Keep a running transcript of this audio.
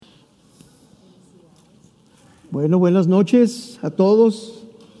Bueno, buenas noches a todos.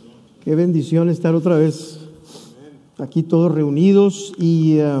 Qué bendición estar otra vez aquí todos reunidos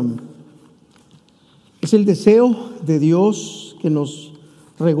y es el deseo de Dios que nos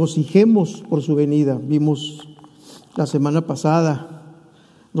regocijemos por su venida. Vimos la semana pasada,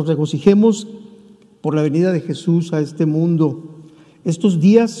 nos regocijemos por la venida de Jesús a este mundo. Estos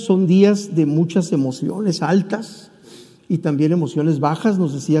días son días de muchas emociones altas y también emociones bajas,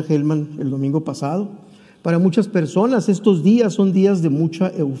 nos decía Helman el domingo pasado. Para muchas personas estos días son días de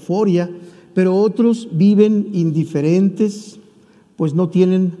mucha euforia, pero otros viven indiferentes, pues no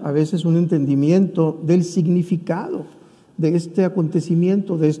tienen a veces un entendimiento del significado de este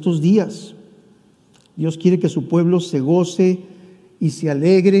acontecimiento, de estos días. Dios quiere que su pueblo se goce y se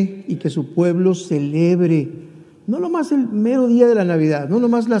alegre y que su pueblo celebre, no nomás el mero día de la Navidad, no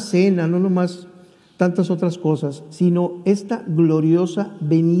nomás la cena, no nomás tantas otras cosas, sino esta gloriosa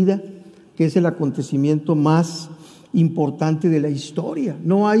venida que es el acontecimiento más importante de la historia.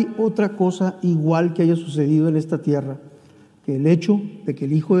 No hay otra cosa igual que haya sucedido en esta tierra que el hecho de que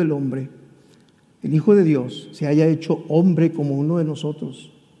el Hijo del Hombre, el Hijo de Dios, se haya hecho hombre como uno de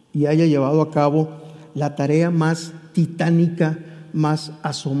nosotros y haya llevado a cabo la tarea más titánica, más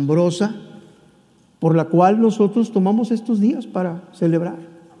asombrosa, por la cual nosotros tomamos estos días para celebrar.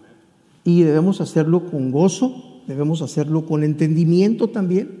 Y debemos hacerlo con gozo, debemos hacerlo con entendimiento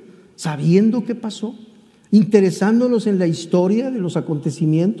también, sabiendo qué pasó, interesándonos en la historia de los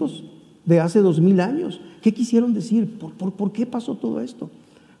acontecimientos de hace 2000 años. ¿Qué quisieron decir? ¿Por qué pasó todo esto?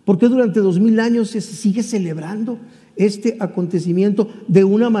 ¿Por qué durante 2000 años se sigue celebrando este acontecimiento de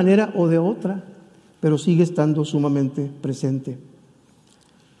una manera o de otra, pero sigue estando sumamente presente?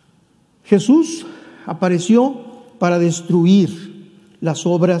 Jesús apareció para destruir las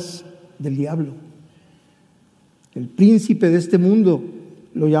obras del diablo. El príncipe de este mundo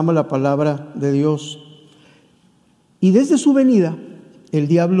lo llama la palabra de Dios. Y desde su venida, el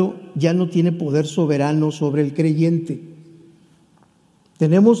diablo ya no tiene poder soberano sobre el creyente.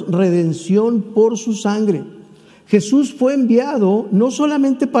 Tenemos redención por su sangre. Jesús fue enviado no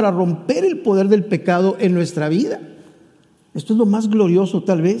solamente para romper el poder del pecado en nuestra vida, esto es lo más glorioso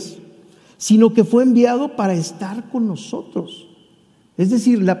tal vez, sino que fue enviado para estar con nosotros. Es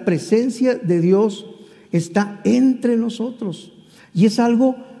decir, la presencia de Dios está entre nosotros. Y es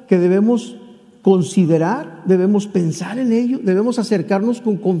algo que debemos considerar, debemos pensar en ello, debemos acercarnos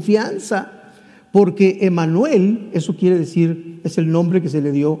con confianza, porque Emmanuel, eso quiere decir, es el nombre que se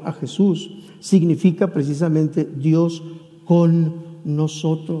le dio a Jesús, significa precisamente Dios con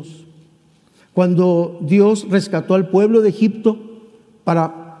nosotros. Cuando Dios rescató al pueblo de Egipto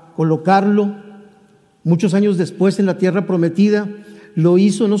para colocarlo muchos años después en la tierra prometida, lo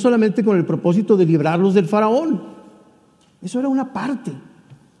hizo no solamente con el propósito de librarlos del faraón. Eso era una parte.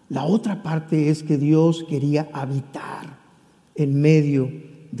 La otra parte es que Dios quería habitar en medio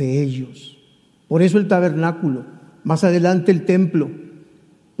de ellos. Por eso el tabernáculo, más adelante el templo,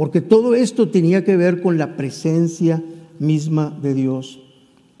 porque todo esto tenía que ver con la presencia misma de Dios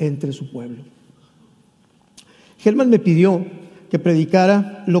entre su pueblo. Helman me pidió que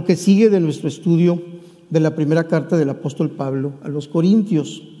predicara lo que sigue de nuestro estudio de la primera carta del apóstol Pablo a los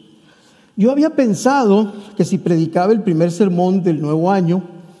Corintios. Yo había pensado que si predicaba el primer sermón del nuevo año,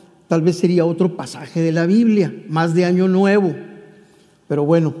 tal vez sería otro pasaje de la Biblia, más de año nuevo. Pero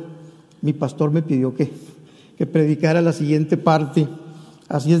bueno, mi pastor me pidió que predicara la siguiente parte.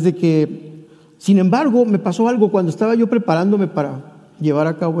 Así es de que, sin embargo, me pasó algo cuando estaba yo preparándome para llevar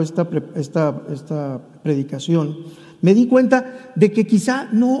a cabo esta predicación. Me di cuenta de que quizá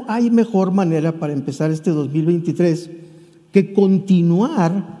no hay mejor manera para empezar este 2023 que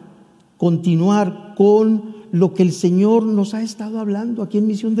continuar con lo que el Señor nos ha estado hablando aquí en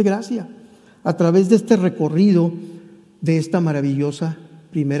Misión de Gracia, a través de este recorrido de esta maravillosa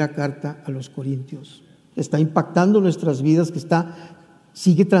primera carta a los Corintios. Está impactando nuestras vidas,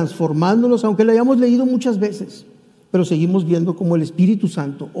 sigue transformándonos, aunque la hayamos leído muchas veces, pero seguimos viendo cómo el Espíritu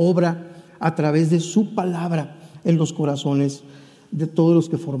Santo obra a través de su palabra en los corazones de todos los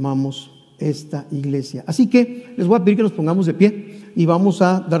que formamos esta iglesia. Así que les voy a pedir que nos pongamos de pie y vamos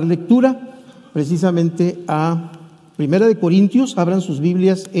a dar lectura precisamente a Primera de Corintios. Abran sus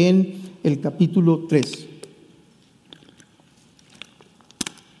Biblias en el capítulo 3.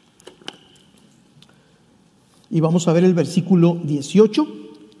 Y vamos a ver el versículo 18.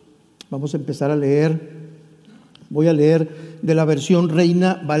 Vamos a empezar a leer. Voy a leer de la versión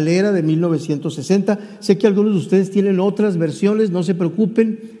Reina Valera de 1960. Sé que algunos de ustedes tienen otras versiones, no se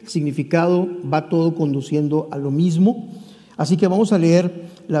preocupen, el significado va todo conduciendo a lo mismo. Así que vamos a leer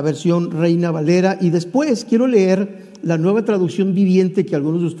la versión Reina Valera y después quiero leer la nueva traducción viviente que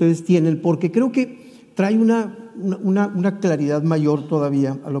algunos de ustedes tienen, porque creo que trae una una claridad mayor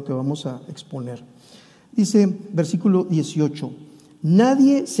todavía a lo que vamos a exponer. Dice, versículo 18,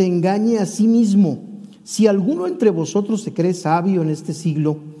 nadie se engañe a sí mismo. Si alguno entre vosotros se cree sabio en este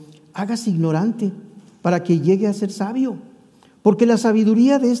siglo, hágase ignorante para que llegue a ser sabio. Porque la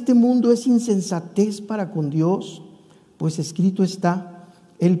sabiduría de este mundo es insensatez para con Dios, pues escrito está,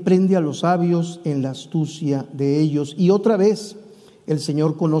 Él prende a los sabios en la astucia de ellos. Y otra vez, el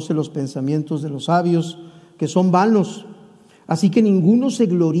Señor conoce los pensamientos de los sabios, que son vanos. Así que ninguno se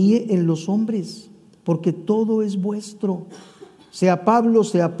gloríe en los hombres, porque todo es vuestro. Sea Pablo,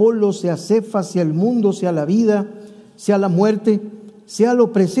 sea Apolo, sea Cefas, sea el mundo, sea la vida, sea la muerte, sea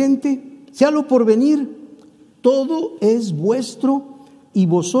lo presente, sea lo porvenir, todo es vuestro y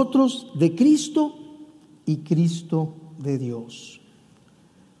vosotros de Cristo y Cristo de Dios.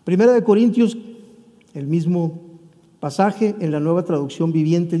 Primera de Corintios, el mismo pasaje en la Nueva Traducción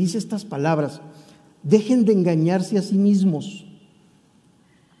Viviente, dice estas palabras: dejen de engañarse a sí mismos.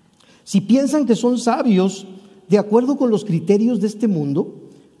 Si piensan que son sabios, de acuerdo con los criterios de este mundo,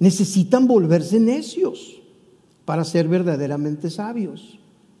 necesitan volverse necios para ser verdaderamente sabios.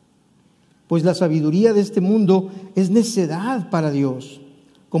 Pues la sabiduría de este mundo es necedad para Dios.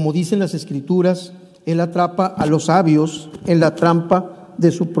 Como dicen las Escrituras, Él atrapa a los sabios en la trampa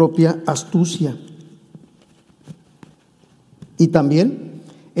de su propia astucia. Y también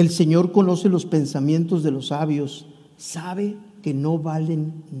el Señor conoce los pensamientos de los sabios, sabe que no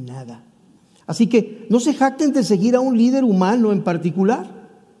valen nada. Así que no se jacten de seguir a un líder humano en particular,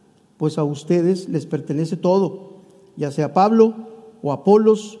 pues a ustedes les pertenece todo, ya sea Pablo o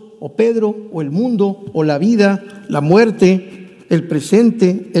Apolos o Pedro o el mundo o la vida, la muerte, el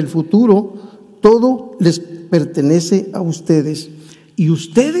presente, el futuro, todo les pertenece a ustedes. Y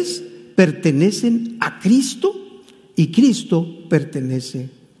ustedes pertenecen a Cristo y Cristo pertenece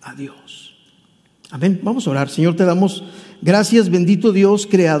a Dios. Amén. Vamos a orar. Señor, te damos gracias, bendito Dios,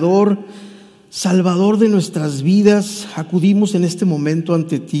 creador, Salvador de nuestras vidas. Acudimos en este momento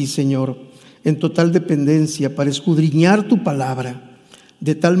ante ti, Señor, en total dependencia para escudriñar tu palabra,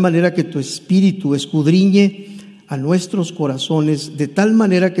 de tal manera que tu Espíritu escudriñe a nuestros corazones, de tal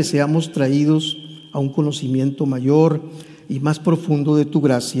manera que seamos traídos a un conocimiento mayor y más profundo de tu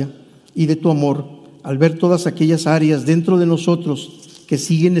gracia y de tu amor, al ver todas aquellas áreas dentro de nosotros que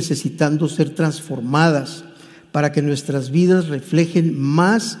siguen necesitando ser transformadas para que nuestras vidas reflejen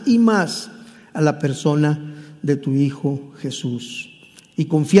más y más a la persona de tu Hijo Jesús. Y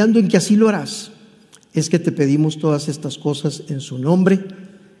confiando en que así lo harás, es que te pedimos todas estas cosas en su nombre,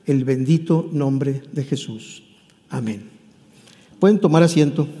 el bendito nombre de Jesús. Amén. Pueden tomar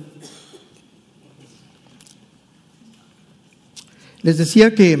asiento. Les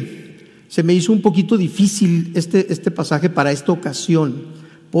decía que se me hizo un poquito difícil este pasaje para esta ocasión,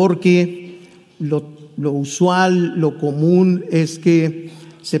 porque lo usual, lo común es que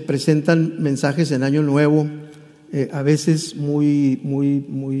se presentan mensajes en Año Nuevo, a veces muy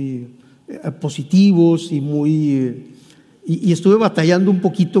positivos y estuve batallando un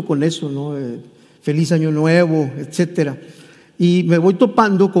poquito con eso, ¿no? Feliz Año Nuevo, etcétera. Y me voy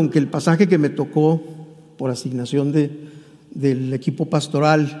topando con que el pasaje que me tocó por asignación del equipo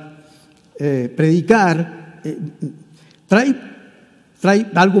pastoral predicar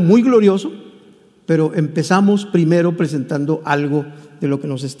trae algo muy glorioso, pero empezamos primero presentando algo de lo que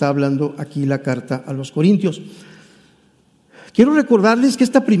nos está hablando aquí la carta a los Corintios. Quiero recordarles que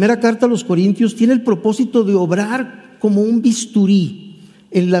esta primera carta a los Corintios tiene el propósito de obrar como un bisturí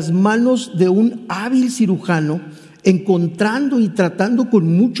en las manos de un hábil cirujano, encontrando y tratando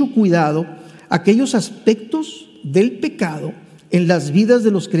con mucho cuidado aquellos aspectos del pecado en las vidas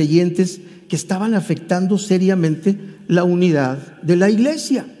de los creyentes que estaban afectando seriamente la unidad de la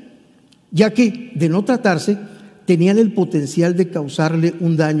iglesia, ya que, de no tratarse, tenían el potencial de causarle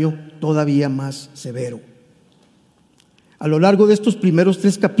un daño todavía más severo. A lo largo de estos primeros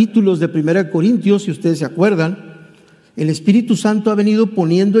 3 capítulos de 1 Corintios, si ustedes se acuerdan, el Espíritu Santo ha venido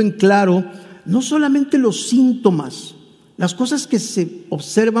poniendo en claro no solamente los síntomas, las cosas que se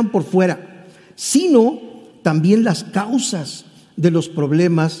observan por fuera, sino también las causas de los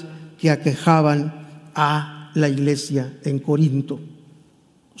problemas que aquejaban a la iglesia en Corinto.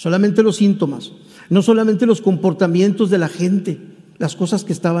 No solamente los síntomas, no solamente los comportamientos de la gente, las cosas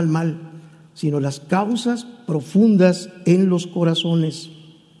que estaban mal, sino las causas profundas en los corazones.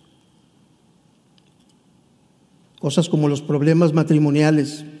 Cosas como los problemas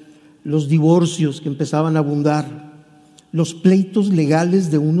matrimoniales, los divorcios que empezaban a abundar, los pleitos legales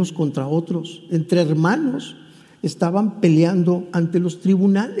de unos contra otros, entre hermanos, estaban peleando ante los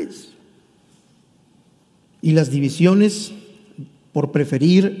tribunales. Y las divisiones por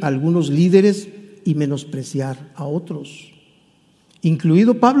preferir a algunos líderes y menospreciar a otros,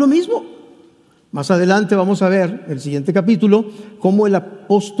 incluido Pablo mismo. Más adelante vamos a ver, en el siguiente capítulo, cómo el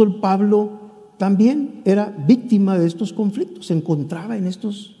apóstol Pablo también era víctima de estos conflictos, se encontraba en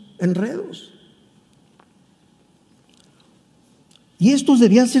estos enredos. Y estos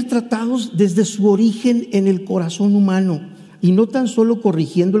debían ser tratados desde su origen en el corazón humano y no tan solo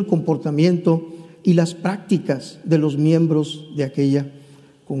corrigiendo el comportamiento y las prácticas de los miembros de aquella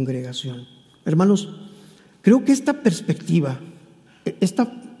congregación. Hermanos, creo que esta perspectiva,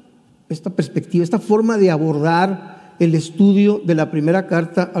 esta forma de abordar el estudio de la primera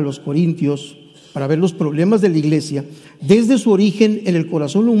carta a los Corintios para ver los problemas de la iglesia desde su origen en el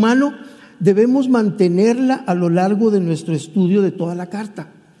corazón humano, debemos mantenerla a lo largo de nuestro estudio de toda la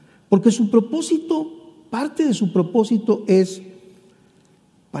carta, porque su propósito, parte de su propósito es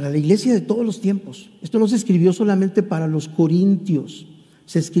para la iglesia de todos los tiempos. Esto no se escribió solamente para los corintios,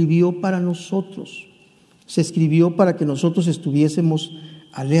 se escribió para nosotros, se escribió para que nosotros estuviésemos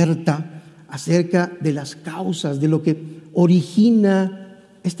alerta acerca de las causas, de lo que origina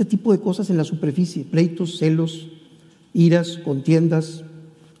este tipo de cosas en la superficie: pleitos, celos, iras, contiendas,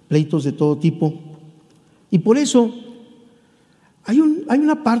 pleitos de todo tipo. Y por eso hay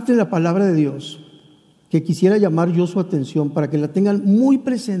una parte de la palabra de Dios que quisiera llamar yo su atención para que la tengan muy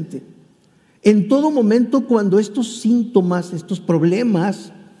presente en todo momento, cuando estos síntomas, estos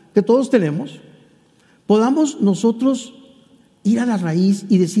problemas que todos tenemos, podamos nosotros ir a la raíz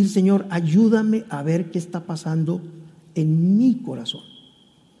y decir: Señor, ayúdame a ver qué está pasando en mi corazón.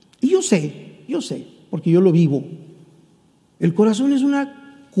 Y yo sé, porque yo lo vivo. El corazón es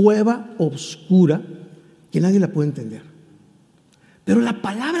una cueva oscura que nadie la puede entender. Pero la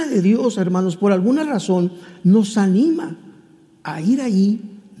palabra de Dios, hermanos, por alguna razón nos anima a ir ahí,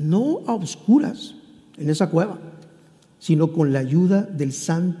 no a oscuras en esa cueva, sino con la ayuda del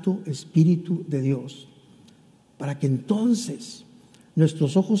Santo Espíritu de Dios, para que entonces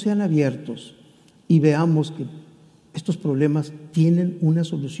nuestros ojos sean abiertos y veamos que estos problemas tienen una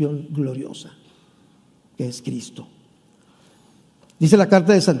solución gloriosa, que es Cristo. Dice la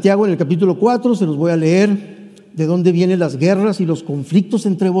carta de Santiago en el capítulo 4, se los voy a leer: ¿de dónde vienen las guerras y los conflictos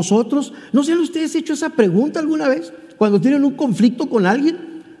entre vosotros? ¿No se han ustedes hecho esa pregunta alguna vez? Cuando tienen un conflicto con alguien,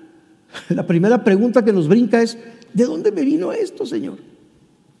 la primera pregunta que nos brinca es: ¿de dónde me vino esto, Señor?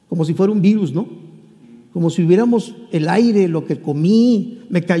 Como si fuera un virus, ¿no? Como si hubiéramos el aire, lo que comí,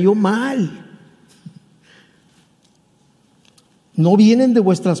 me cayó mal. ¿No vienen de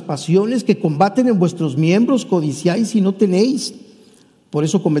vuestras pasiones que combaten en vuestros miembros? Codiciáis y no tenéis, por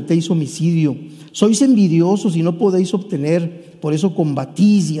eso cometéis homicidio. Sois envidiosos y no podéis obtener, por eso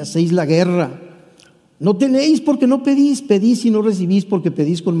combatís y hacéis la guerra. No tenéis porque no pedís, pedís y no recibís porque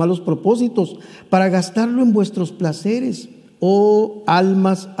pedís con malos propósitos, para gastarlo en vuestros placeres. Oh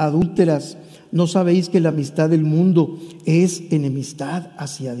almas adúlteras, ¿no sabéis que la amistad del mundo es enemistad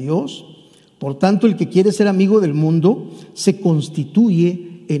hacia Dios? Por tanto, el que quiere ser amigo del mundo se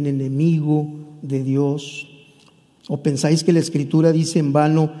constituye en enemigo de Dios. ¿O pensáis que la Escritura dice en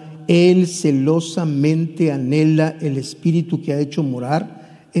vano: Él celosamente anhela el Espíritu que ha hecho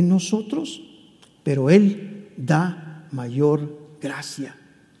morar en nosotros? Pero Él da mayor gracia.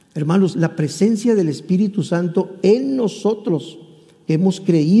 Hermanos, la presencia del Espíritu Santo en nosotros, que hemos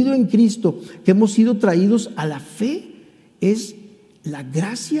creído en Cristo, que hemos sido traídos a la fe, es la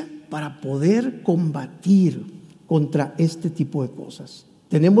gracia para poder combatir contra este tipo de cosas.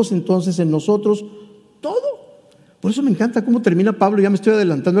 Tenemos entonces en nosotros todo. Por eso me encanta cómo termina Pablo, ya me estoy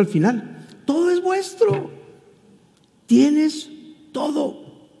adelantando al final. Todo es vuestro. Tienes todo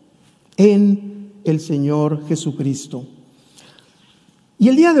en el Señor Jesucristo. Y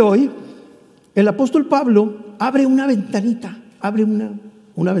el día de hoy, el apóstol Pablo abre una ventanita, abre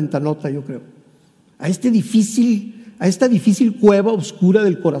una ventanota, yo creo, a esta difícil cueva oscura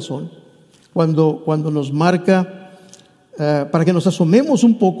del corazón, cuando nos marca para que nos asomemos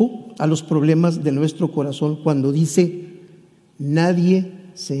un poco a los problemas de nuestro corazón, cuando dice: nadie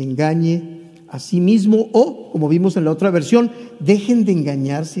se engañe a sí mismo, o, como vimos en la otra versión, dejen de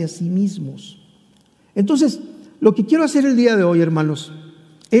engañarse a sí mismos. Entonces, lo que quiero hacer el día de hoy, hermanos,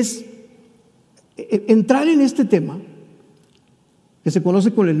 es entrar en este tema que se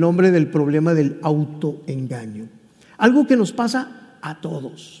conoce con el nombre del problema del autoengaño. Algo que nos pasa a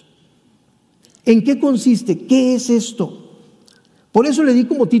todos. ¿En qué consiste? ¿Qué es esto? Por eso le di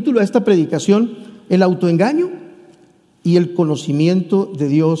como título a esta predicación: el autoengaño y el conocimiento de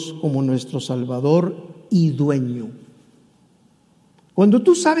Dios como nuestro Salvador y dueño. Cuando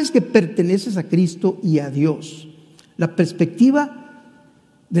tú sabes que perteneces a Cristo y a Dios, la perspectiva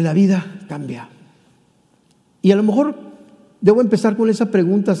de la vida cambia. Y a lo mejor debo empezar con esa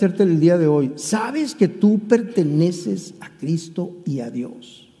pregunta, hacerte el día de hoy. ¿Sabes que tú perteneces a Cristo y a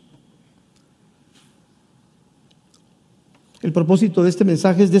Dios? El propósito de este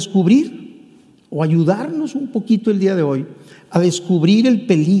mensaje es descubrir o ayudarnos un poquito el día de hoy a descubrir el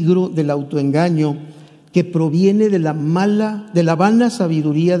peligro del autoengaño que proviene de la vana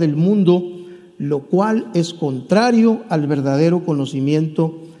sabiduría del mundo, lo cual es contrario al verdadero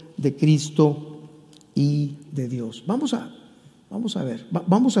conocimiento de Cristo y de Dios. Vamos a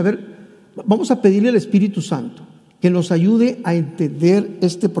pedirle al Espíritu Santo que nos ayude a entender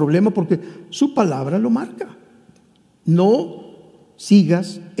este problema, porque su palabra lo marca. No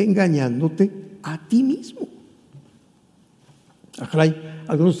sigas engañándote a ti mismo.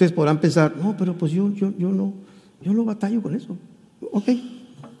 Algunos de ustedes podrán pensar, no, pero pues yo no batallo con eso. Ok.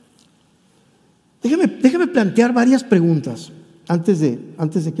 Déjeme plantear varias preguntas antes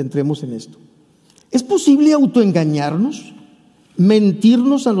de que entremos en esto. ¿Es posible autoengañarnos?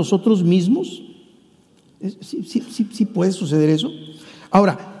 ¿Mentirnos a nosotros mismos? Sí puede suceder eso.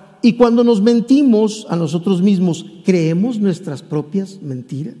 Ahora, y cuando nos mentimos a nosotros mismos, ¿creemos nuestras propias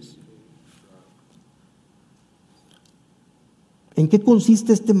mentiras? ¿En qué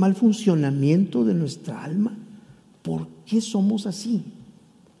consiste este mal funcionamiento de nuestra alma? ¿Por qué somos así?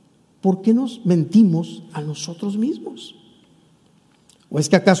 ¿Por qué nos mentimos a nosotros mismos? ¿O es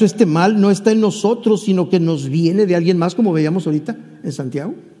que acaso este mal no está en nosotros, sino que nos viene de alguien más, como veíamos ahorita en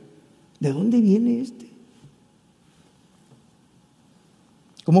Santiago? ¿De dónde viene este?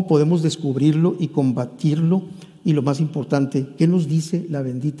 ¿Cómo podemos descubrirlo y combatirlo? Y lo más importante, ¿qué nos dice la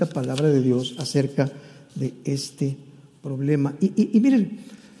bendita palabra de Dios acerca de este problema? Y miren,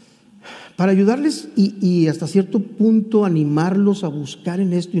 para ayudarles y hasta cierto punto animarlos a buscar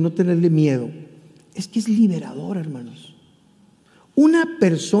en esto y no tenerle miedo, es que es liberador, hermanos. Una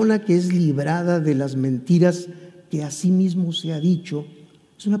persona que es librada de las mentiras que a sí mismo se ha dicho,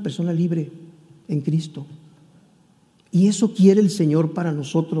 es una persona libre en Cristo. Y eso quiere el Señor para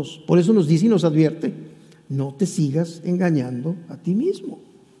nosotros. Por eso nos dice y nos advierte, no te sigas engañando a ti mismo.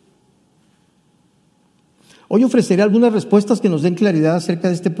 Hoy ofreceré algunas respuestas que nos den claridad acerca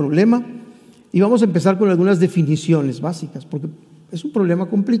de este problema y vamos a empezar con algunas definiciones básicas, porque es un problema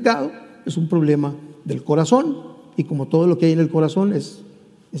complicado, es un problema del corazón y como todo lo que hay en el corazón es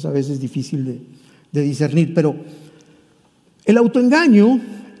a veces difícil de discernir. Pero el autoengaño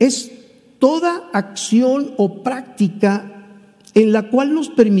es toda acción o práctica en la cual nos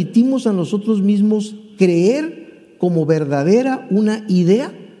permitimos a nosotros mismos creer como verdadera una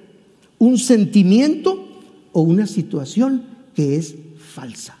idea, un sentimiento o una situación que es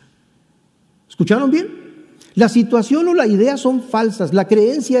falsa. ¿Escucharon bien? La situación o la idea son falsas, la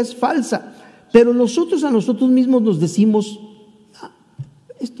creencia es falsa, pero nosotros a nosotros mismos nos decimos,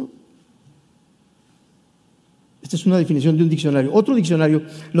 esta es una definición de un diccionario. Otro diccionario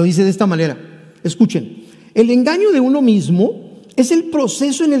lo dice de esta manera. Escuchen, el engaño de uno mismo es el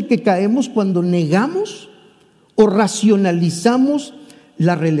proceso en el que caemos cuando negamos o racionalizamos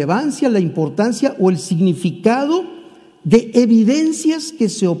la relevancia, la importancia o el significado de evidencias que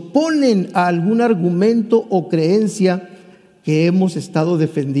se oponen a algún argumento o creencia que hemos estado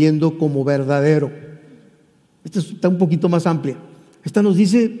defendiendo como verdadero. Esta está un poquito más amplia. Esta nos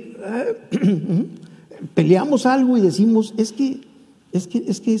dice, peleamos algo y decimos, es que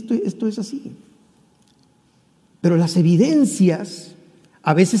esto es así. Pero las evidencias,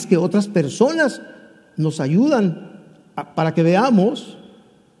 a veces que otras personas nos ayudan para que veamos,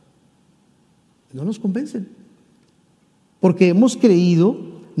 no nos convencen, porque hemos creído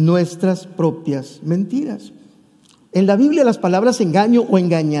nuestras propias mentiras. En la Biblia las palabras engaño o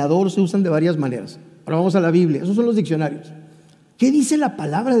engañador se usan de varias maneras. Ahora vamos a la Biblia, esos son los diccionarios. ¿Qué dice la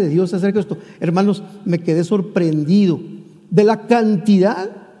palabra de Dios acerca de esto? Hermanos, me quedé sorprendido de la cantidad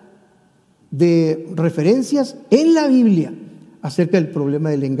de referencias en la Biblia acerca del problema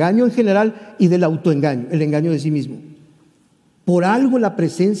del engaño en general y del autoengaño, el engaño de sí mismo. Por algo la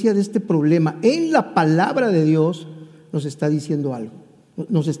presencia de este problema en la palabra de Dios nos está diciendo algo,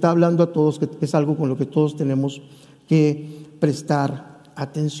 nos está hablando a todos que es algo con lo que todos tenemos que prestar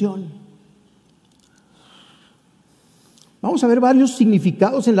atención. Vamos a ver varios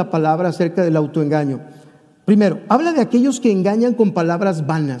significados en la palabra acerca del autoengaño. Primero, habla de aquellos que engañan con palabras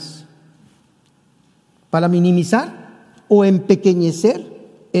vanas para minimizar o empequeñecer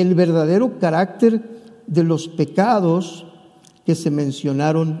el verdadero carácter de los pecados que se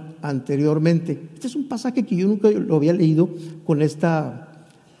mencionaron anteriormente. Este es un pasaje que yo nunca lo había leído con esta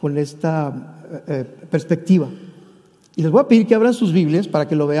perspectiva. Y les voy a pedir que abran sus Biblias para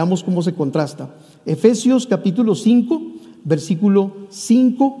que lo veamos cómo se contrasta. Efesios capítulo 5, versículo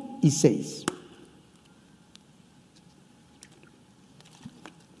 5 y 6.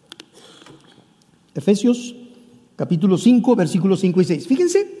 Efesios capítulo 5, versículos 5 y 6.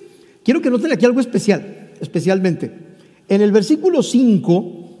 Fíjense, quiero que noten aquí algo especialmente. En el versículo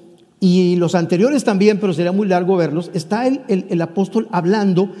 5 y los anteriores también, pero sería muy largo verlos, está el apóstol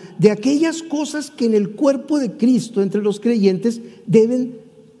hablando de aquellas cosas que en el cuerpo de Cristo, entre los creyentes, deben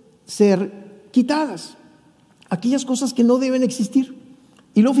ser quitadas. Aquellas cosas que no deben existir.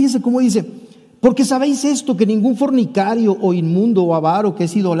 Y luego fíjense cómo dice: porque sabéis esto, que ningún fornicario o inmundo o avaro que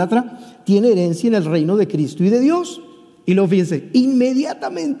es idólatra tiene herencia en el reino de Cristo y de Dios. Y luego fíjense,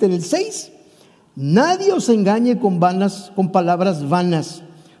 inmediatamente en el 6, nadie os engañe con palabras vanas,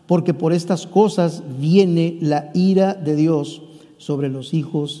 porque por estas cosas viene la ira de Dios sobre los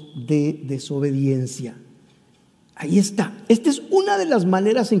hijos de desobediencia. Ahí está. Esta es una de las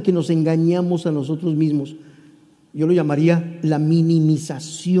maneras en que nos engañamos a nosotros mismos. Yo lo llamaría la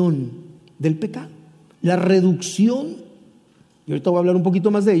minimización del pecado, la reducción, y ahorita voy a hablar un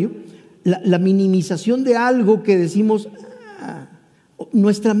poquito más de ello, la minimización de algo que decimos,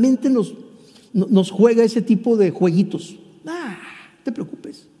 nuestra mente nos juega ese tipo de jueguitos. No te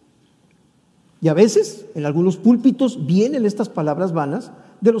preocupes. Y a veces en algunos púlpitos vienen estas palabras vanas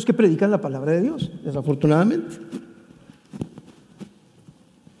de los que predican la palabra de Dios, desafortunadamente.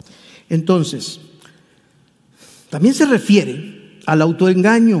 Entonces, también se refiere al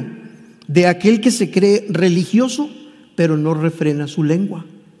autoengaño de aquel que se cree religioso, pero no refrena su lengua.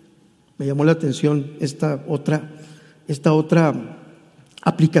 Me llamó la atención esta otra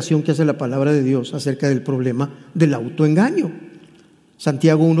aplicación que hace la palabra de Dios acerca del problema del autoengaño.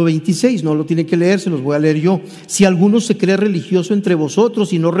 Santiago 1:26, no lo tienen que leer, se los voy a leer yo. Si alguno se cree religioso entre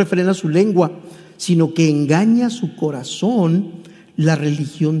vosotros y no refrena su lengua, sino que engaña su corazón, la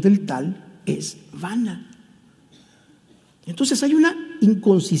religión del tal es vana. Entonces hay una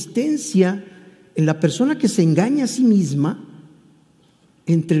inconsistencia en la persona que se engaña a sí misma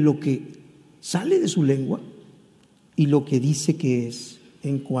entre lo que sale de su lengua y lo que dice que es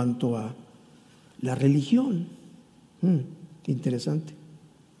en cuanto a la religión. Interesante.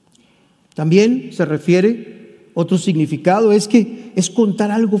 También se refiere, otro significado es que es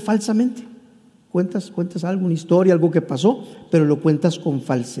contar algo falsamente. Cuentas algo, una historia, algo que pasó, pero lo cuentas con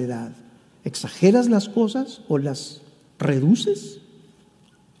falsedad. Exageras las cosas o las reduces.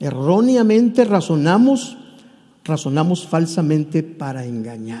 Erróneamente razonamos falsamente para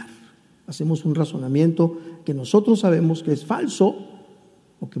engañar. Hacemos un razonamiento que nosotros sabemos que es falso,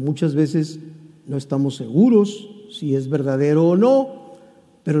 o que muchas veces no estamos seguros si es verdadero o no,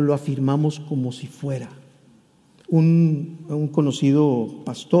 pero lo afirmamos como si fuera. Un conocido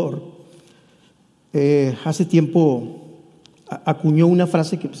pastor hace tiempo acuñó una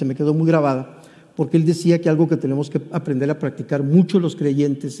frase que se me quedó muy grabada, porque él decía que algo que tenemos que aprender a practicar mucho los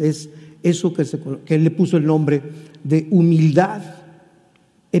creyentes es eso que él le puso el nombre de humildad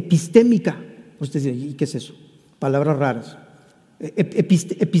epistémica. Usted dice, ¿y qué es eso? Palabras raras.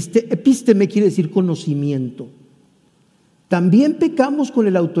 Episteme quiere decir conocimiento. También pecamos con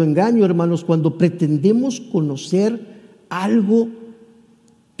el autoengaño, hermanos, cuando pretendemos conocer algo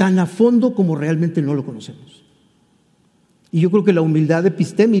tan a fondo como realmente no lo conocemos. Y yo creo que la humildad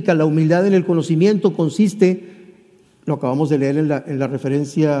epistémica, la humildad en el conocimiento consiste, lo acabamos de leer en la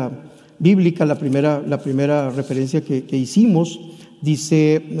referencia bíblica, la primera referencia que hicimos,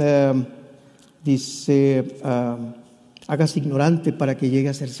 dice, hágase ignorante para que llegue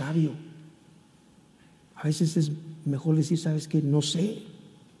a ser sabio. A veces es mejor decir, ¿sabes qué? No sé.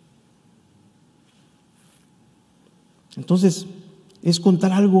 Entonces, es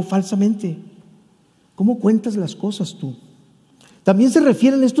contar algo falsamente. ¿Cómo cuentas las cosas tú? También se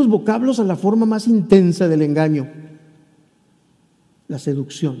refieren estos vocablos a la forma más intensa del engaño, la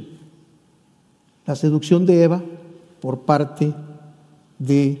seducción. La seducción de Eva por parte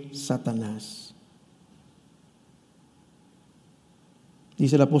de Satanás.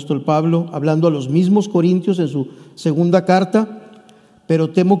 Dice el apóstol Pablo, hablando a los mismos corintios en su segunda carta: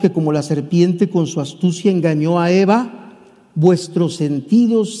 pero temo que como la serpiente con su astucia engañó a Eva, vuestros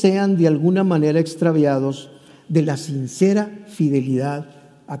sentidos sean de alguna manera extraviados de la sincera fidelidad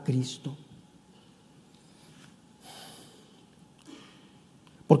a Cristo.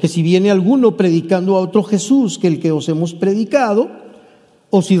 Porque si viene alguno predicando a otro Jesús que el que os hemos predicado,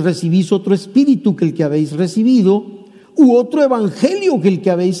 o si recibís otro espíritu que el que habéis recibido, u otro evangelio que el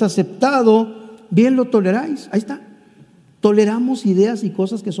que habéis aceptado, bien lo toleráis. Ahí está. Toleramos ideas y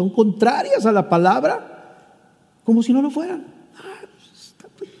cosas que son contrarias a la palabra como si no lo fueran.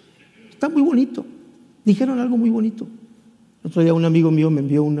 Está muy bonito. Dijeron algo muy bonito. El otro día un amigo mío me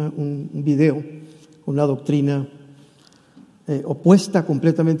envió un video con una doctrina opuesta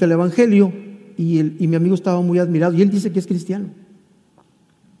completamente al evangelio, y mi amigo estaba muy admirado, y él dice que es cristiano.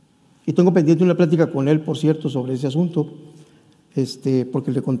 Y tengo pendiente una plática con él, por cierto, sobre ese asunto,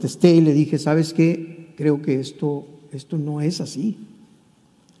 porque le contesté y le dije, ¿sabes qué? Creo que esto no es así.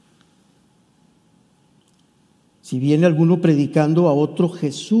 Si viene alguno predicando a otro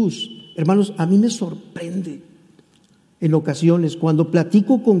Jesús, hermanos, a mí me sorprende en ocasiones cuando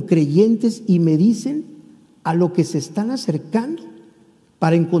platico con creyentes y me dicen a lo que se están acercando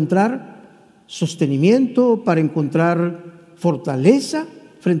para encontrar sostenimiento, para encontrar fortaleza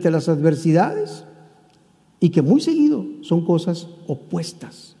frente a las adversidades, y que muy seguido son cosas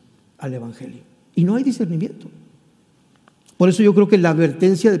opuestas al Evangelio. Y no hay discernimiento. Por eso yo creo que la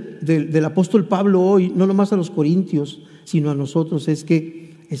advertencia del apóstol Pablo hoy, no nomás a los corintios, sino a nosotros, es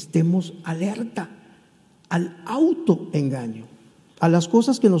que estemos alerta al autoengaño, a las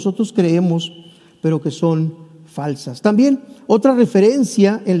cosas que nosotros creemos, pero que son falsas. También otra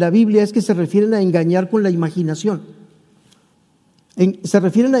referencia en la Biblia es que se refieren a engañar con la imaginación. Se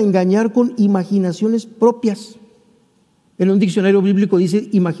refieren a engañar con imaginaciones propias. En un diccionario bíblico dice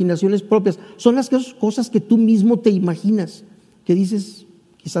imaginaciones propias. Son las cosas que tú mismo te imaginas, que dices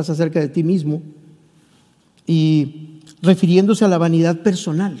quizás acerca de ti mismo, y refiriéndose a la vanidad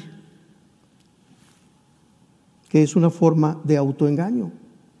personal, que es una forma de autoengaño.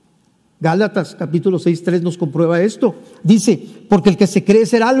 Gálatas capítulo 6:3 nos comprueba esto. Dice, porque el que se cree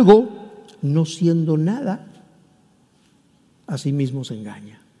ser algo, no siendo nada, a sí mismo se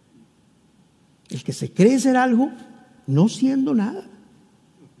engaña. El que se cree ser algo, no siendo nada.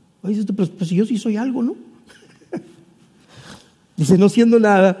 Oye, pues si yo sí soy algo, ¿no? Dice, no siendo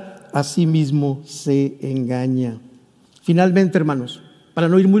nada, a sí mismo se engaña. Finalmente, hermanos, para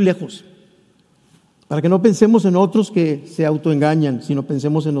no ir muy lejos, para que no pensemos en otros que se autoengañan, sino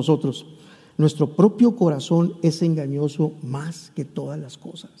pensemos en nosotros. Nuestro propio corazón es engañoso más que todas las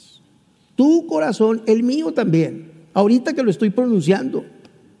cosas. Tu corazón, el mío también. Ahorita que lo estoy pronunciando.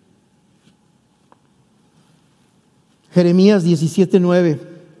 Jeremías 17:9.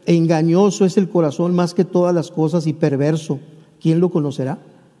 Engañoso es el corazón más que todas las cosas y perverso. ¿Quién lo conocerá?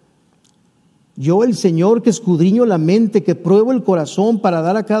 Yo, el Señor, que escudriño la mente, que pruebo el corazón para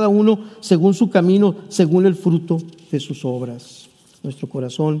dar a cada uno según su camino, según el fruto de sus obras. Nuestro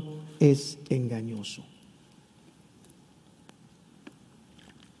corazón es engañoso.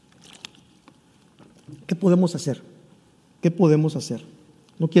 ¿Qué podemos hacer? ¿Qué podemos hacer?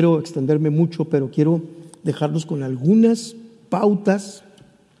 No quiero extenderme mucho, pero quiero dejarlos con algunas pautas,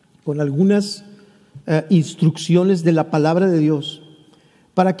 con algunas instrucciones de la palabra de Dios,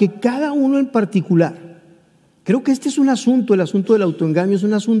 para que cada uno en particular, creo que este es un asunto, el asunto del autoengaño es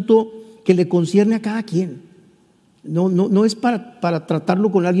un asunto que le concierne a cada quien. No es para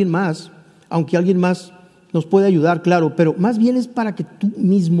tratarlo con alguien más, aunque alguien más nos puede ayudar, claro, pero más bien es para que tú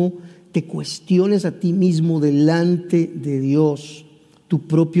mismo te cuestiones a ti mismo delante de Dios, tu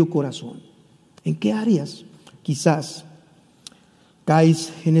propio corazón. ¿En qué áreas quizás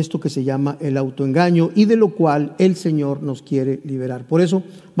caes en esto que se llama el autoengaño y de lo cual el Señor nos quiere liberar? Por eso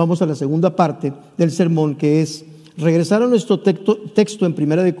vamos a la segunda parte del sermón, que es regresar a nuestro texto en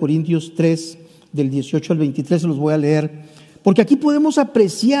 1 Corintios 3, del 18 al 23, se los voy a leer, porque aquí podemos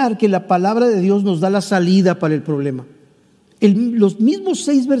apreciar que la palabra de Dios nos da la salida para el problema. Los mismos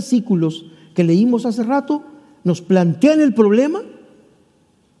 6 versículos que leímos hace rato nos plantean el problema,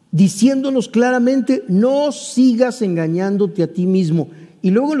 diciéndonos claramente, no sigas engañándote a ti mismo.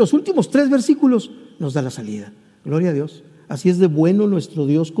 Y luego en los últimos 3 versículos nos da la salida. Gloria a Dios. Así es de bueno nuestro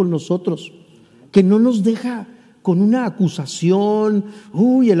Dios con nosotros, que no nos deja con una acusación.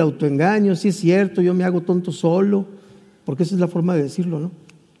 Uy, el autoengaño, sí es cierto, yo me hago tonto solo. Porque esa es la forma de decirlo, ¿no?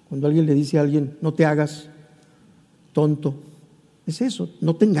 Cuando alguien le dice a alguien, no te hagas tonto. Es eso,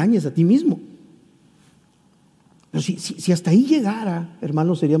 no te engañes a ti mismo. Pero si hasta ahí llegara,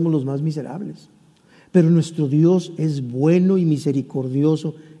 hermanos, seríamos los más miserables. Pero nuestro Dios es bueno y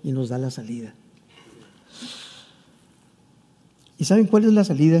misericordioso y nos da la salida. ¿Y saben cuál es la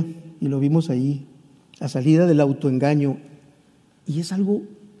salida? Y lo vimos ahí, la salida del autoengaño. Y es algo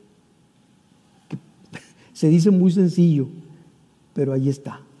que se dice muy sencillo, pero ahí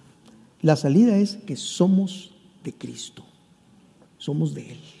está. La salida es que somos de Cristo, somos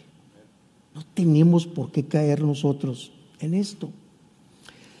de Él. No tenemos por qué caer nosotros en esto.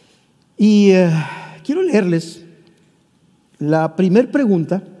 Y quiero leerles la primera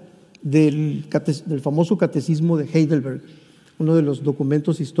pregunta del famoso catecismo de Heidelberg, uno de los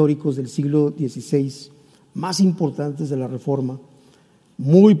documentos históricos del siglo XVI más importantes de la Reforma,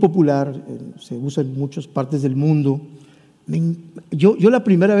 muy popular, se usa en muchas partes del mundo. Yo la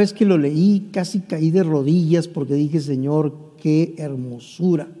primera vez que lo leí casi caí de rodillas porque dije, Señor, qué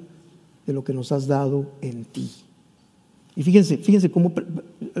hermosura de lo que nos has dado en ti. Y fíjense cómo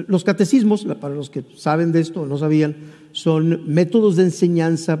Los catecismos, para los que saben de esto o no sabían, son métodos de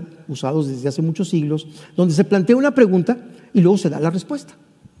enseñanza usados desde hace muchos siglos, donde se plantea una pregunta y luego se da la respuesta.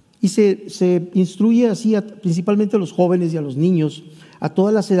 Y se instruye así principalmente a los jóvenes y a los niños, a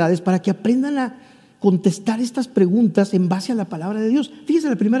todas las edades, para que aprendan a contestar estas preguntas en base a la palabra de Dios. Fíjese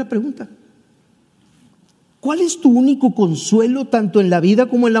la primera pregunta. ¿Cuál es tu único consuelo tanto en la vida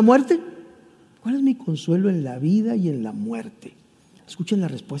como en la muerte? ¿Cuál es mi consuelo en la vida y en la muerte? Escuchen la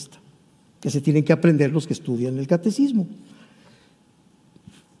respuesta, que se tienen que aprender los que estudian el catecismo.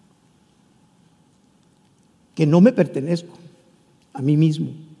 Que no me pertenezco a mí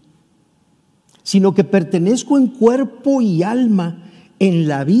mismo, sino que pertenezco en cuerpo y alma, en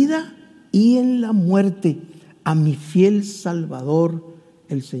la vida y en la muerte, a mi fiel Salvador,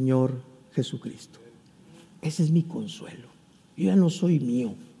 el Señor Jesucristo. Ese es mi consuelo. Yo ya no soy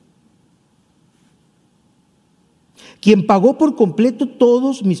mío. Quien pagó por completo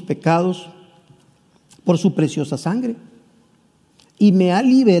todos mis pecados por su preciosa sangre y me ha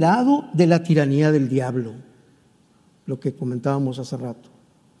liberado de la tiranía del diablo, lo que comentábamos hace rato.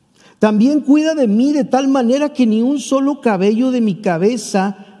 También cuida de mí de tal manera que ni un solo cabello de mi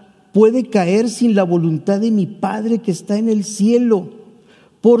cabeza puede caer sin la voluntad de mi Padre que está en el cielo.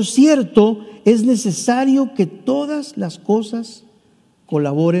 Por cierto, es necesario que todas las cosas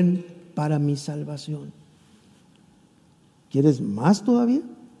colaboren para mi salvación. ¿Quieres más todavía?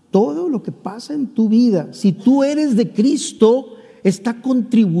 Todo lo que pasa en tu vida, si tú eres de Cristo, está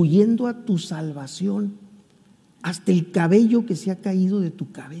contribuyendo a tu salvación. Hasta el cabello que se ha caído de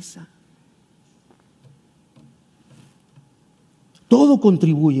tu cabeza. Todo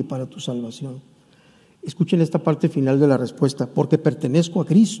contribuye para tu salvación. Escuchen esta parte final de la respuesta. Porque pertenezco a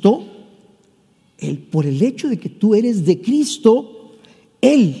Cristo, por el hecho de que tú eres de Cristo,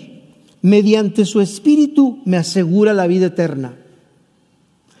 Él, mediante su Espíritu, me asegura la vida eterna.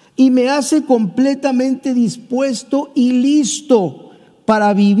 Y me hace completamente dispuesto y listo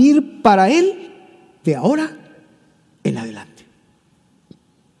para vivir para Él de ahora en adelante.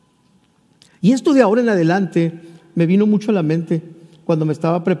 Y esto de ahora en adelante me vino mucho a la mente cuando me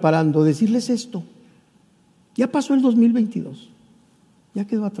estaba preparando, decirles esto. Ya pasó el 2022, ya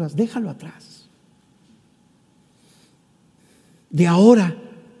quedó atrás, déjalo atrás. De ahora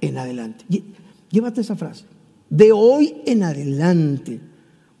en adelante, llévate esa frase. De hoy en adelante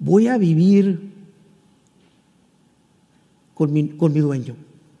voy a vivir con mi dueño.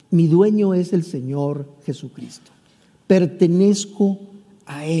 Mi dueño es el Señor Jesucristo. Pertenezco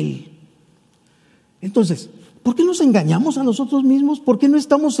a Él. Entonces, ¿por qué nos engañamos a nosotros mismos? ¿Por qué no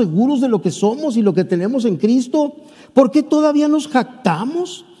estamos seguros de lo que somos y lo que tenemos en Cristo? ¿Por qué todavía nos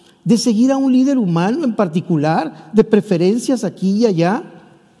jactamos de seguir a un líder humano en particular, de preferencias aquí y allá,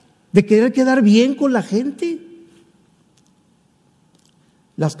 de querer quedar bien con la gente?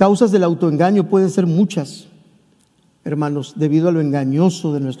 Las causas del autoengaño pueden ser muchas, hermanos, debido a lo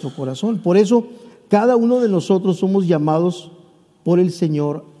engañoso de nuestro corazón. Por eso, cada uno de nosotros somos llamados por el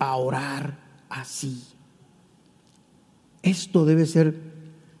Señor a orar así. Esto debe ser,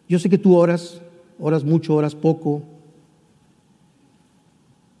 yo sé que tú oras mucho, oras poco.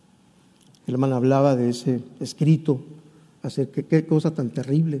 El hermano hablaba de ese escrito, qué cosa tan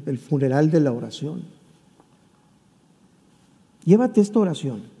terrible, el funeral de la oración. Llévate esta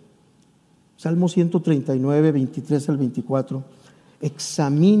oración, Salmo 139, 23 al 24.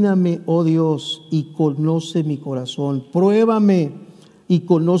 Examíname, oh Dios, y conoce mi corazón. Pruébame y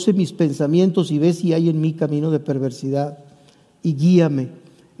conoce mis pensamientos y ve si hay en mí camino de perversidad y guíame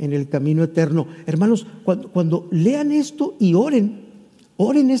en el camino eterno. Hermanos, cuando lean esto y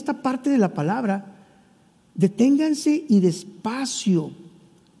oren esta parte de la palabra, deténganse y despacio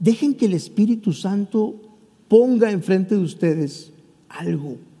dejen que el Espíritu Santo ponga enfrente de ustedes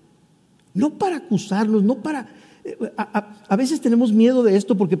algo. No para acusarnos, no para... A veces tenemos miedo de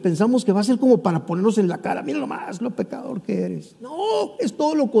esto porque pensamos que va a ser como para ponernos en la cara, mira nomás lo pecador que eres. No, es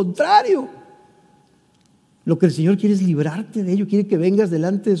todo lo contrario. Lo que el Señor quiere es librarte de ello, quiere que vengas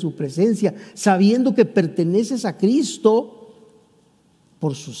delante de su presencia, sabiendo que perteneces a Cristo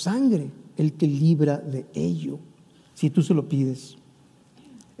por su sangre. Él te libra de ello, si tú se lo pides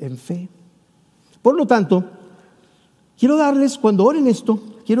en fe. Por lo tanto, cuando oren esto,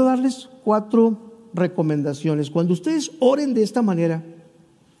 quiero darles 4 recomendaciones. Cuando ustedes oren de esta manera,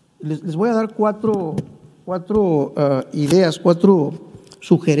 les voy a dar 4 ideas, 4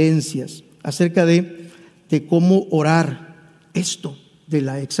 sugerencias acerca de cómo orar esto de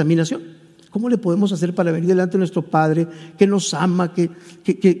la examinación. ¿Cómo le podemos hacer para venir delante de nuestro Padre que nos ama,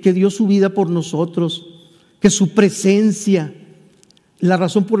 que dio su vida por nosotros, que su presencia, la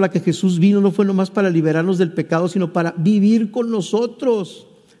razón por la que Jesús vino no fue nomás para liberarnos del pecado, sino para vivir con nosotros?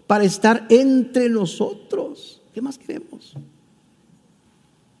 para estar entre nosotros. ¿Qué más queremos?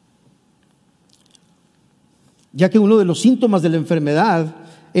 Ya que uno de los síntomas de la enfermedad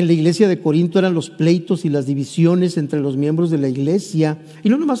en la iglesia de Corinto eran los pleitos y las divisiones entre los miembros de la iglesia, y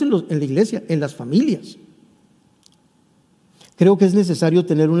no nomás en la iglesia, en las familias. Creo que es necesario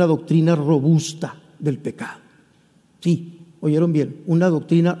tener una doctrina robusta del pecado. Sí, oyeron bien, una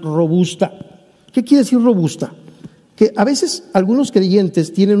doctrina robusta. ¿Qué quiere decir robusta? Que a veces algunos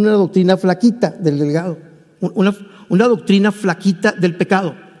creyentes tienen una doctrina flaquita del delgado, una doctrina flaquita del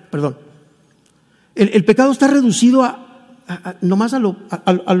pecado, perdón. El pecado está reducido nomás a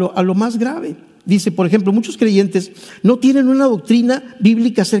lo más grave. Dice, por ejemplo, muchos creyentes no tienen una doctrina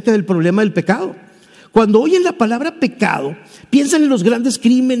bíblica acerca del problema del pecado. Cuando oyen la palabra pecado, piensan en los grandes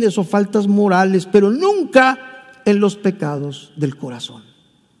crímenes o faltas morales, pero nunca en los pecados del corazón,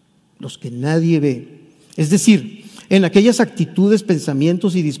 los que nadie ve. Es decir, en aquellas actitudes,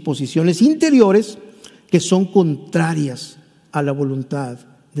 pensamientos y disposiciones interiores que son contrarias a la voluntad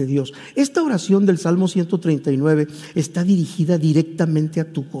de Dios. Esta oración del Salmo 139 está dirigida directamente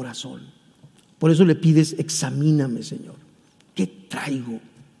a tu corazón. Por eso le pides, examíname, Señor. ¿Qué traigo?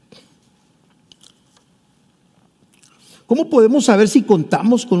 ¿Cómo podemos saber si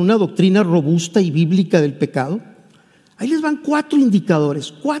contamos con una doctrina robusta y bíblica del pecado? Ahí les van 4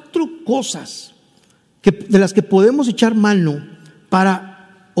 indicadores, 4 cosas de las que podemos echar mano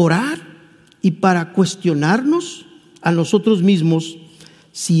para orar y para cuestionarnos a nosotros mismos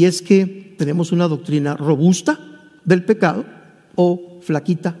si es que tenemos una doctrina robusta del pecado o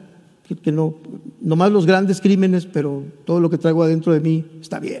flaquita, que no más los grandes crímenes, pero todo lo que traigo adentro de mí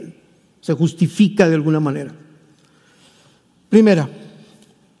está bien, se justifica de alguna manera. Primera,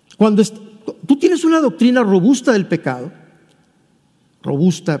 cuando tú tienes una doctrina robusta del pecado,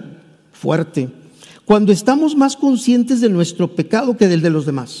 robusta, fuerte, cuando estamos más conscientes de nuestro pecado que del de los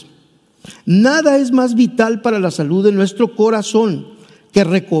demás. Nada es más vital para la salud de nuestro corazón que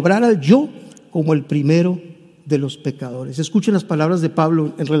recobrar al yo como el primero de los pecadores. Escuchen las palabras de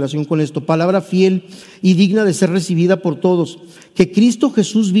Pablo en relación con esto. Palabra fiel y digna de ser recibida por todos, que Cristo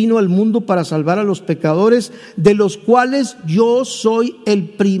Jesús vino al mundo para salvar a los pecadores, de los cuales yo soy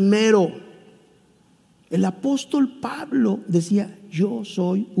el primero. El apóstol Pablo decía, yo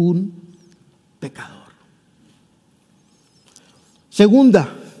soy un pecador.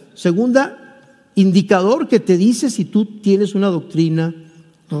 Segunda indicador que te dice si tú tienes una doctrina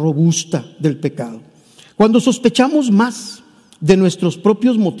robusta del pecado. Cuando sospechamos más de nuestros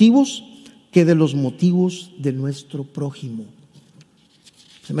propios motivos que de los motivos de nuestro prójimo.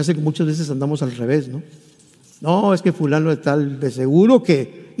 Se me hace que muchas veces andamos al revés, ¿no? No, es que fulano de tal, de seguro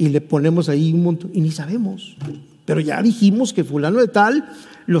que, y le ponemos ahí un montón, y ni sabemos. Pero ya dijimos que fulano de tal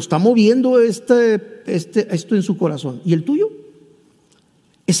lo está moviendo esto en su corazón. ¿Y el tuyo?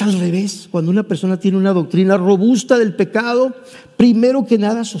 Es al revés. Cuando una persona tiene una doctrina robusta del pecado, primero que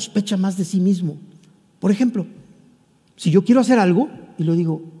nada sospecha más de sí mismo. Por ejemplo, si yo quiero hacer algo y lo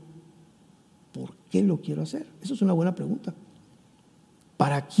digo, ¿por qué lo quiero hacer? Esa es una buena pregunta.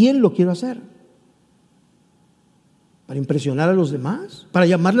 ¿Para quién lo quiero hacer? ¿Para impresionar a los demás? ¿Para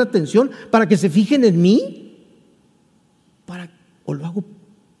llamar la atención? ¿Para que se fijen en mí? ¿O lo hago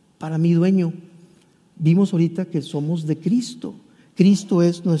para mi dueño? Vimos ahorita que somos de Cristo. Cristo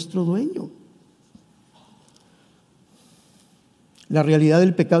es nuestro dueño. La realidad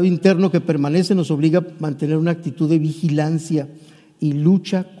del pecado interno que permanece nos obliga a mantener una actitud de vigilancia y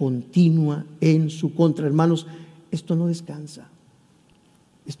lucha continua en su contra. Hermanos, esto no descansa.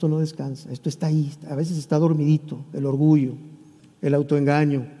 Esto no descansa. Esto está ahí. A veces está dormidito. El orgullo, el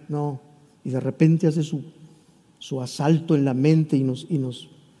autoengaño. No. Y de repente hace su asalto en la mente y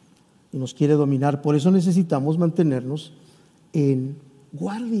nos quiere dominar. Por eso necesitamos mantenernos en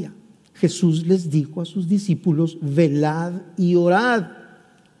guardia. Jesús les dijo a sus discípulos, velad y orad.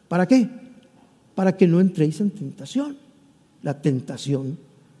 ¿Para qué? Para que no entréis en tentación. La tentación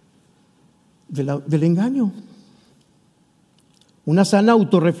del engaño. Una sana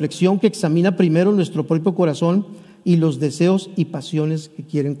autorreflexión que examina primero nuestro propio corazón y los deseos y pasiones que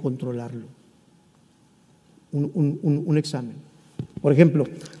quieren controlarlo. Un examen. Por ejemplo,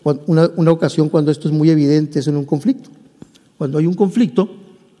 una ocasión cuando esto es muy evidente es en un conflicto. Cuando hay un conflicto,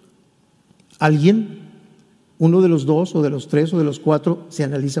 alguien, uno de los dos o de los tres o de los cuatro, se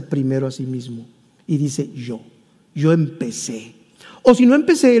analiza primero a sí mismo y dice yo empecé. O si no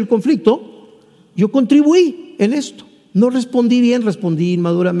empecé el conflicto, yo contribuí en esto. No respondí bien, respondí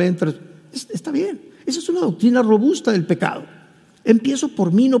inmaduramente. Está bien. Esa es una doctrina robusta del pecado. Empiezo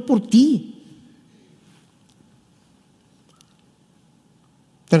por mí, no por ti.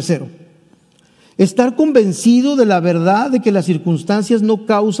 Tercero, Estar convencido de la verdad de que las circunstancias no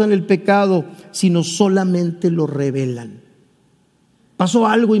causan el pecado, sino solamente lo revelan. Pasó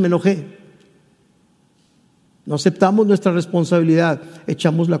algo y me enojé. No aceptamos nuestra responsabilidad,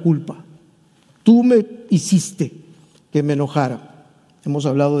 echamos la culpa. Tú me hiciste que me enojara. Hemos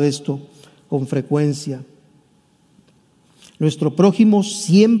hablado de esto con frecuencia. Nuestro prójimo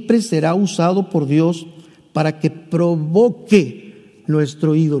siempre será usado por Dios para que provoque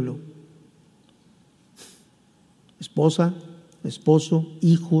nuestro ídolo. Esposa, esposo,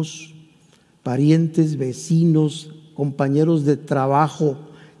 hijos, parientes, vecinos, compañeros de trabajo,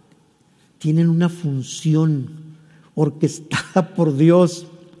 tienen una función orquestada por Dios,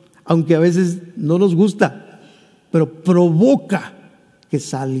 aunque a veces no nos gusta, pero provoca que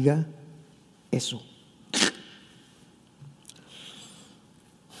salga eso.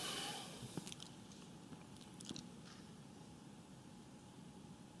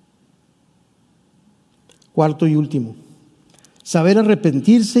 Cuarto y último, saber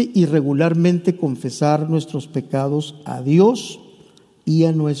arrepentirse y regularmente confesar nuestros pecados a Dios y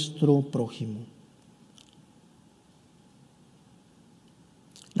a nuestro prójimo.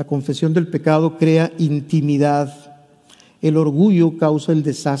 La confesión del pecado crea intimidad. El orgullo causa el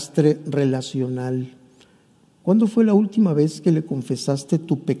desastre relacional. ¿Cuándo fue la última vez que le confesaste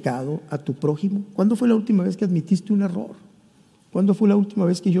tu pecado a tu prójimo? ¿Cuándo fue la última vez que admitiste un error? ¿Cuándo fue la última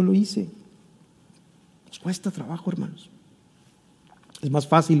vez que yo lo hice? Nos cuesta trabajo, hermanos. Es más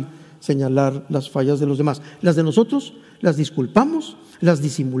fácil señalar las fallas de los demás. Las de nosotros las disculpamos, las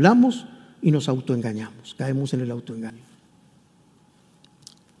disimulamos y nos autoengañamos. Caemos en el autoengaño.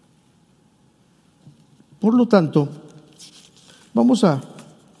 Por lo tanto,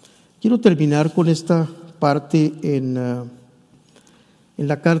 quiero terminar con esta parte en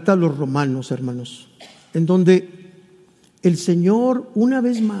la carta a los Romanos, hermanos, en donde el Señor una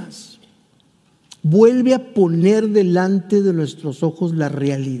vez más vuelve a poner delante de nuestros ojos la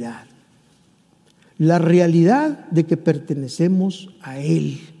realidad de que pertenecemos a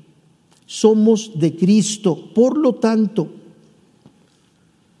Él, somos de Cristo. Por lo tanto,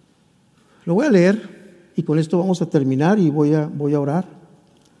 lo voy a leer y con esto vamos a terminar y voy a orar.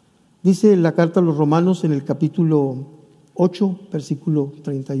 Dice la carta a los Romanos en el capítulo 8, versículo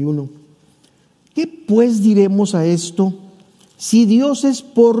 31. ¿Qué pues diremos a esto? Si Dios es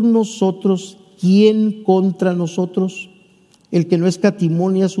por nosotros, ¿quién contra nosotros? El que no escatimó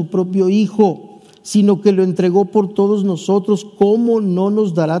ni a su propio Hijo, sino que lo entregó por todos nosotros, ¿cómo no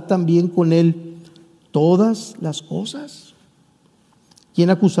nos dará también con Él todas las cosas?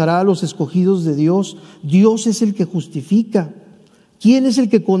 ¿Quién acusará a los escogidos de Dios? Dios es el que justifica. ¿Quién es el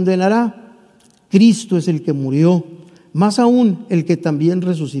que condenará? Cristo es el que murió, más aún el que también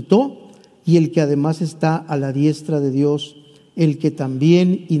resucitó y el que además está a la diestra de Dios, el que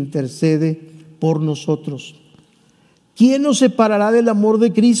también intercede por nosotros. ¿Quién nos separará del amor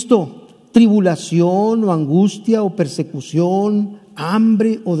de Cristo? ¿Tribulación o angustia o persecución,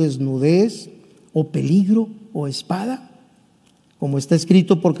 hambre o desnudez o peligro o espada? Como está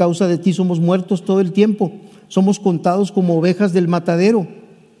escrito, por causa de ti somos muertos todo el tiempo, somos contados como ovejas del matadero.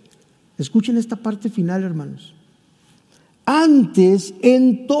 Escuchen esta parte final, hermanos. Antes,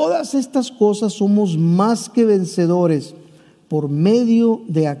 en todas estas cosas somos más que vencedores por medio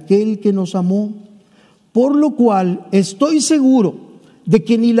de aquel que nos amó. Por lo cual estoy seguro de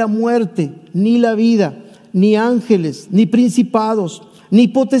que ni la muerte, ni la vida, ni ángeles, ni principados, ni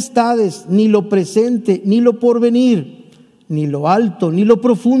potestades, ni lo presente, ni lo porvenir, ni lo alto, ni lo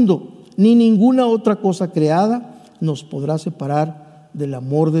profundo, ni ninguna otra cosa creada nos podrá separar del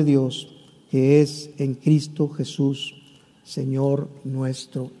amor de Dios que es en Cristo Jesús, Señor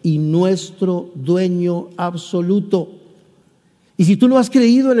nuestro y nuestro dueño absoluto. Y si tú no has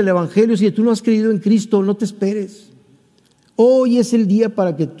creído en el Evangelio, si tú no has creído en Cristo, no te esperes. Hoy es el día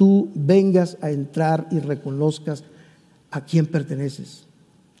para que tú vengas a entrar y reconozcas a quién perteneces.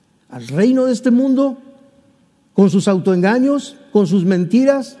 Al reino de este mundo, con sus autoengaños, con sus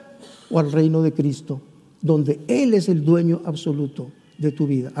mentiras, o al reino de Cristo, donde Él es el dueño absoluto de tu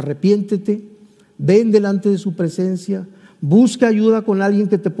vida. Arrepiéntete, ven delante de su presencia, busca ayuda con alguien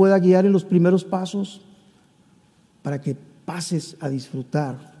que te pueda guiar en los primeros pasos para que pases a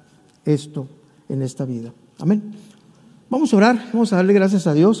disfrutar esto en esta vida. Amén. Vamos a orar, vamos a darle gracias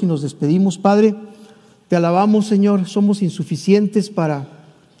a Dios y nos despedimos. Padre, te alabamos, Señor, somos insuficientes para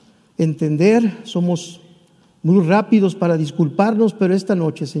entender, somos muy rápidos para disculparnos, pero esta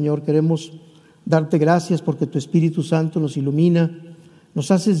noche, Señor, queremos darte gracias porque tu Espíritu Santo nos ilumina,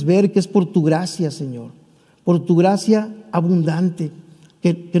 nos haces ver que es por tu gracia, Señor, por tu gracia abundante,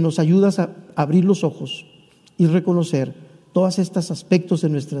 que nos ayudas a abrir los ojos y reconocer todos estos aspectos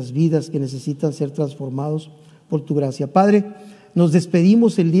en nuestras vidas que necesitan ser transformados por tu gracia. Padre, nos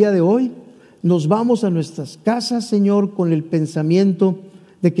despedimos el día de hoy, nos vamos a nuestras casas, Señor, con el pensamiento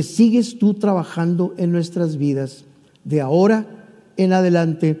de que sigues tú trabajando en nuestras vidas. De ahora en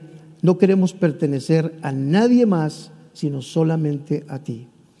adelante no queremos pertenecer a nadie más, sino solamente a ti.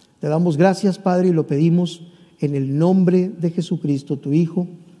 Te damos gracias, Padre, y lo pedimos en el nombre de Jesucristo, tu Hijo.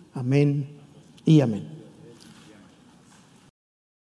 Amén y amén.